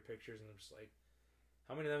these deer pictures, and I'm just like,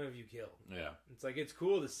 how many of them have you killed? Yeah. It's like, it's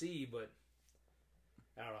cool to see, but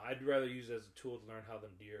I don't know. I'd rather use it as a tool to learn how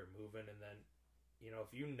them deer are moving, and then,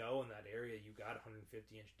 if you know in that area you got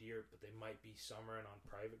 150-inch deer, but they might be summering on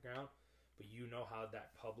private ground, but you know how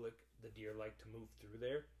the deer like to move through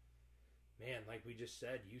there. Man, like we just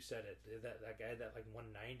said, you said it. That guy that like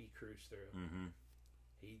 190 cruised through,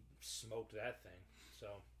 he smoked that thing. So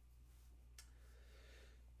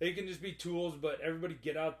they can just be tools, but everybody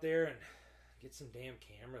get out there and get some damn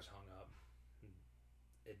cameras hung up.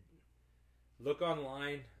 Look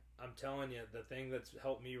online. I'm telling you, the thing that's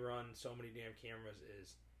helped me run so many damn cameras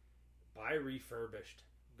is buy refurbished.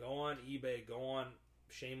 Go on eBay. Go on,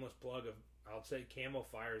 shameless plug of, I'll say, Camo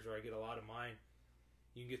Fires, where I get a lot of mine.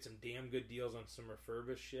 You can get some damn good deals on some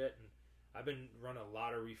refurbished shit. And I've been running a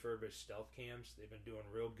lot of refurbished stealth cams. They've been doing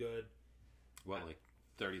real good. What, like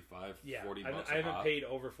 35, yeah, 40 bucks I haven't pop? paid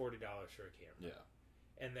over $40 for a camera.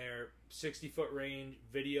 Yeah. And they're 60-foot range,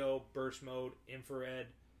 video, burst mode, infrared.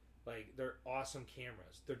 Like, they're awesome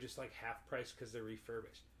cameras. They're just like half price because they're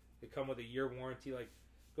refurbished. They come with a year warranty. Like,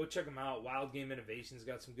 go check them out. Wild Game Innovations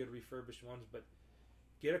got some good refurbished ones. But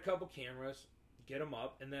get a couple cameras, get them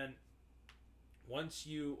up, and then once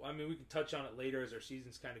we can touch on it later as our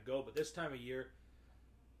seasons kind of go, but this time of year,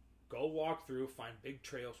 go walk through, find big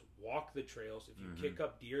trails, walk the trails. If you kick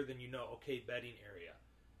up deer, then okay, bedding area.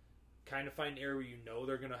 Kind of find an area where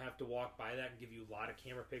they're going to have to walk by that and give you a lot of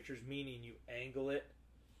camera pictures, meaning you angle it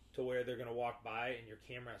to where they're going to walk by and your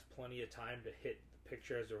camera has plenty of time to hit the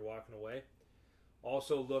picture as they're walking away.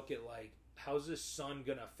 Also look at, like, how's this sun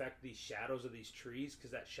going to affect these shadows of these trees,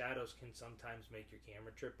 because that shadows can sometimes make your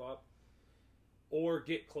camera trip up. Or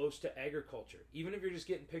get close to agriculture. Even if you're just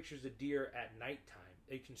getting pictures of deer at nighttime,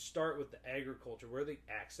 they can start with the agriculture, where they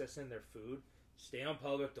accessing their food. Stay on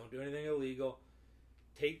public, don't do anything illegal.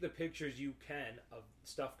 Take the pictures you can of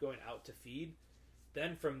stuff going out to feed.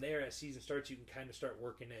 Then from there, as season starts, you can kind of start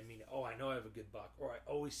working in. I know I have a good buck, or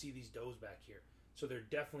I always see these does back here. So they're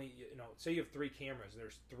definitely, say you have 3 cameras, and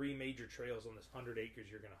there's 3 major trails on this 100 acres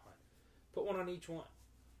you're going to hunt. Put one on each one.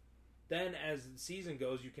 Then as the season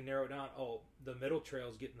goes, you can narrow it down. Oh, the middle trail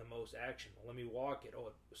is getting the most action. Well, let me walk it. Oh,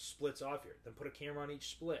 it splits off here. Then put a camera on each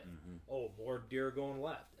split. Oh, more deer going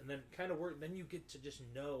left. And then kind of work. Then you get to just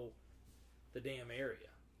know the damn area.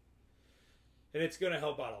 And it's going to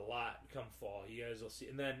help out a lot come fall. You guys will see.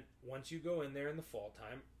 And then once you go in there in the fall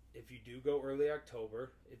time, if you do go early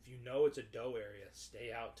October, if you know it's a doe area,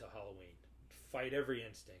 stay out till Halloween. Fight every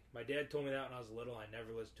instinct. My dad told me that when I was little. I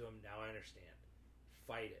never listened to him. Now I understand.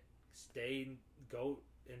 Fight it. Go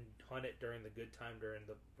and hunt it during the good time during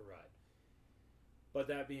the ride. But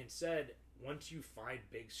that being said, once you find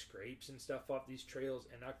big scrapes and stuff off these trails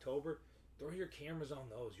in October, throw your cameras on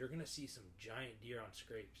those. You're going to see some giant deer on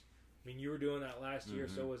scrapes. You were doing that last year,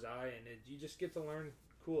 so was I, and you just get to learn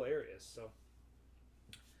cool areas. So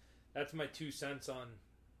that's my 2 cents on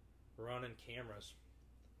running cameras.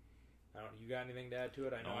 I don't. You got anything to add to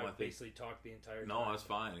it? I know I basically talked the entire time. No, that's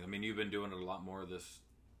fine. You've been doing it a lot more this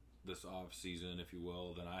off season, if you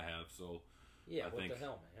will, than I have. So yeah, what the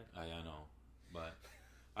hell, man? I know, but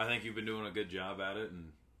I think you've been doing a good job at it,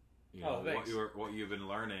 and what you've been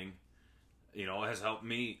learning, has helped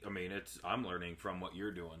me. I'm learning from what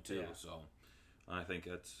you're doing too. Yeah. So I think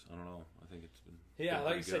I don't know. I think it's been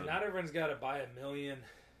like you said, not everyone's got to buy a million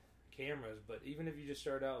cameras, but even if you just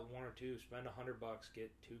start out with 1 or 2, spend $100,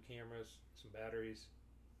 get 2 cameras, some batteries,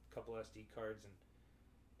 a couple SD cards,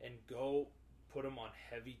 and go put them on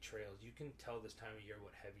heavy trails. You can tell this time of year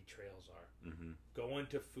what heavy trails are. Go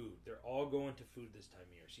into food. They're all going to food this time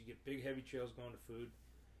of year. So you get big heavy trails going to food.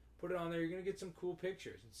 Put it on there. You're going to get some cool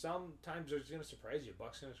pictures. And sometimes it's going to surprise you. A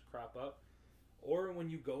buck's going to crop up. Or when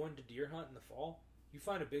you go into deer hunt in the fall, you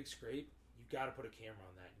find a big scrape, you got to put a camera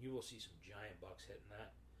on that. You will see some giant bucks hitting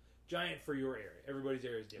that. Giant for your area. Everybody's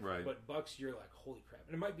area is different. Right. But bucks, you're like, holy crap.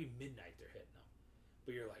 And it might be midnight they're hitting them.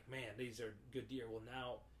 But you're like, man, these are good deer. Well,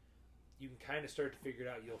 now you can kind of start to figure it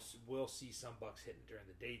out. We'll see some bucks hitting during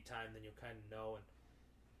the daytime. Then you'll kind of know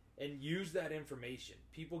and use that information.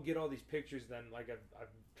 People get all these pictures. Then, like I'm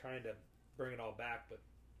trying to bring it all back, but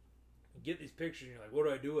you get these pictures and you're like, what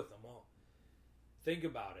do I do with them? Well, think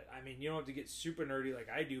about it. You don't have to get super nerdy like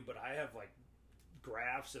I do, but I have like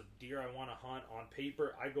graphs of deer I want to hunt on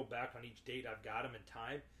paper. I go back on each date. I've got them in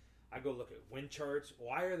time. I go look at wind charts.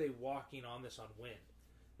 Why are they walking on this on wind?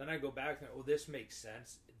 Then I go back and this makes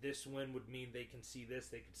sense. This wind would mean they can see this,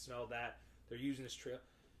 they can smell that. They're using this trail.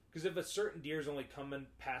 Because if a certain deer is only coming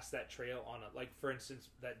past that trail on like for instance,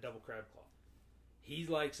 that double crab claw, he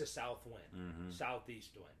likes a south wind,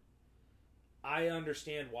 southeast wind. I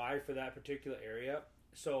understand why for that particular area.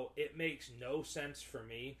 So it makes no sense for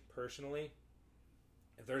me personally.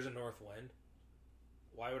 If there's a north wind,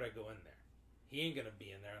 why would I go in there? he ain't gonna be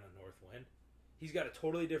in there on a north wind. He's got a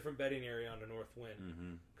totally different bedding area on the north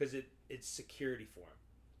wind because it's security for him.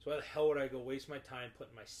 So why the hell would I go waste my time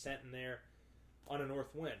putting my scent in there on a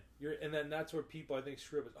north wind? And then that's where people, I think,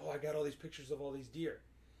 screw up. Is, oh, I got all these pictures of all these deer.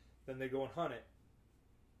 Then they go and hunt it.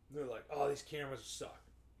 They're like, oh, these cameras suck.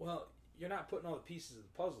 Well, you're not putting all the pieces of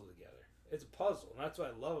the puzzle together. It's a puzzle, and that's what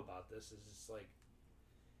I love about this. Is it's like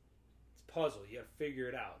it's a puzzle. You got to figure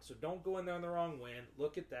it out. So don't go in there on the wrong wind.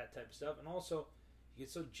 Look at that type of stuff, and also you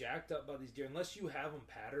get so jacked up by these deer unless you have them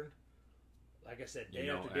patterned. Like I said, day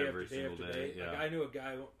after day after day after day. Yeah. Like I knew a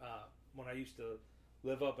guy when I used to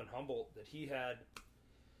live up in Humboldt that he had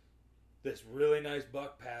this really nice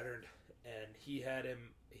buck patterned, and he had him.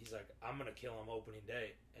 He's like, I'm gonna kill him opening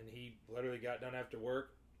day, and he literally got done after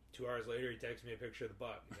work. 2 hours later, he texted me a picture of the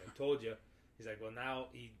buck. He's like, told you. He's like, well, now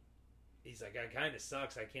he's like, it kind of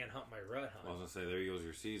sucks. I can't hunt my rut hunt. I was gonna say, there goes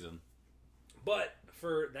your season. But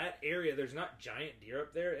for that area, there's not giant deer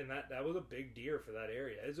up there, and that was a big deer for that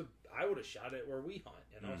area. I would have shot it where we hunt,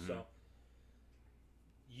 you know. So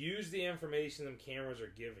use the information them cameras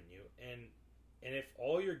are giving you, and if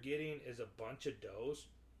all you're getting is a bunch of does,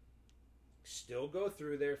 still go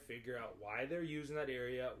through there, figure out why they're using that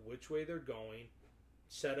area, which way they're going,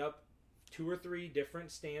 set up 2 or 3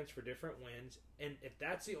 different stands for different winds, and if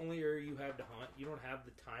that's the only area you have to hunt, you don't have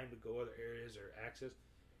the time to go other areas or access,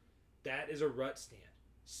 that is a rut stand.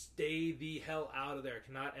 Stay the hell out of there. I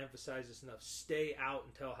cannot emphasize this enough. Stay out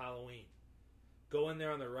until Halloween. Go in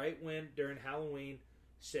there on the right wind during Halloween,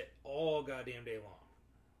 sit all goddamn day long.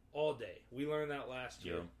 All day. We learned that last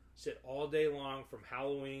year. Yep. Sit all day long from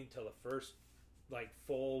Halloween till the first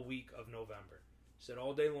full week of November. Sit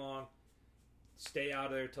all day long. Stay out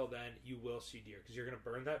of there till then. You will see deer because you're going to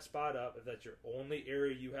burn that spot up. If that's your only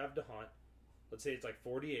area you have to hunt, let's say it's like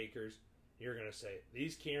 40 acres, you're going to say,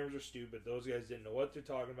 these cameras are stupid. Those guys didn't know what they're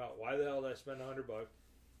talking about. Why the hell did I spend $100?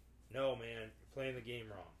 No, man. You're playing the game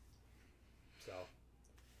wrong. So,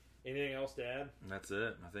 anything else to add? That's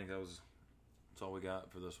it. I think that's all we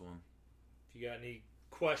got for this one. If you got any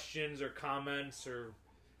questions or comments or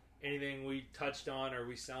anything we touched on or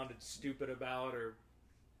we sounded stupid about, or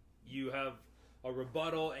you have a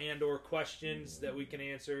rebuttal and or questions that we can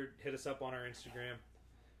answer, hit us up on our Instagram.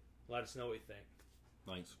 Let us know what you think.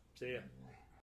 Thanks. See ya.